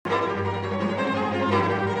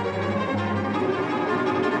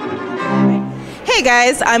Hey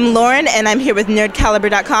guys, I'm Lauren and I'm here with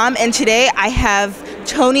nerdcaliber.com, and today I have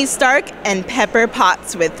Tony Stark and Pepper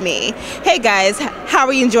Potts with me. Hey guys, how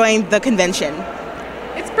are you enjoying the convention?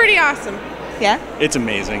 It's pretty awesome. Yeah? It's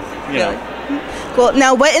amazing. Really? Cool.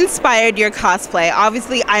 Now, what inspired your cosplay?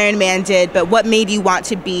 Obviously Iron Man did, but what made you want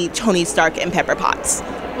to be Tony Stark and Pepper Potts?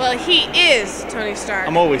 Well, he is Tony Stark.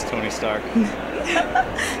 I'm always Tony Stark.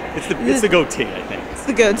 It's the goatee, I think. It's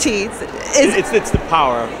the goatee. It's the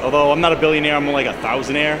power. Although I'm not a billionaire, I'm more like a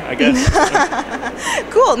thousandaire, I guess.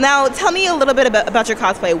 Cool. Now, tell me a little bit about your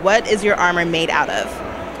cosplay. What is your armor made out of?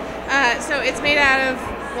 So it's made out of,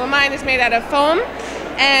 well, mine is made out of foam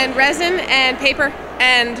and resin and paper,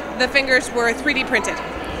 and the fingers were 3D printed.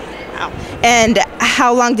 Wow. And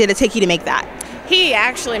how long did it take you to make that? He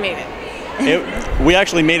actually made it. We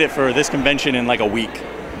actually made it for this convention in like a week.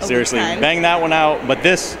 Seriously, bang that one out. But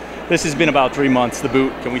this has been about 3 months. The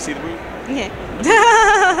boot. Can we see the boot? Yeah.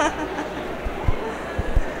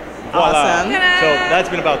 Voila. Awesome. So that's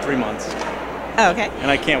been about 3 months. Oh, okay. And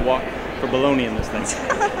I can't walk for baloney in this thing.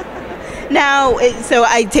 Now, so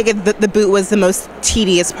I take it the boot was the most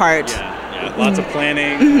tedious part. Yeah. Lots of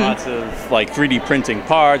planning, lots of like 3D printing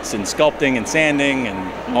parts and sculpting and sanding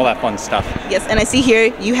and all that fun stuff. Yes, and I see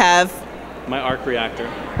here you have my arc reactor.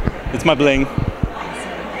 It's my bling.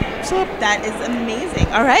 That is amazing.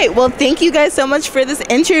 All right. Well, thank you guys so much for this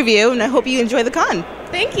interview, and I hope you enjoy the con.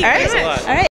 Thank you All right. very much. All right.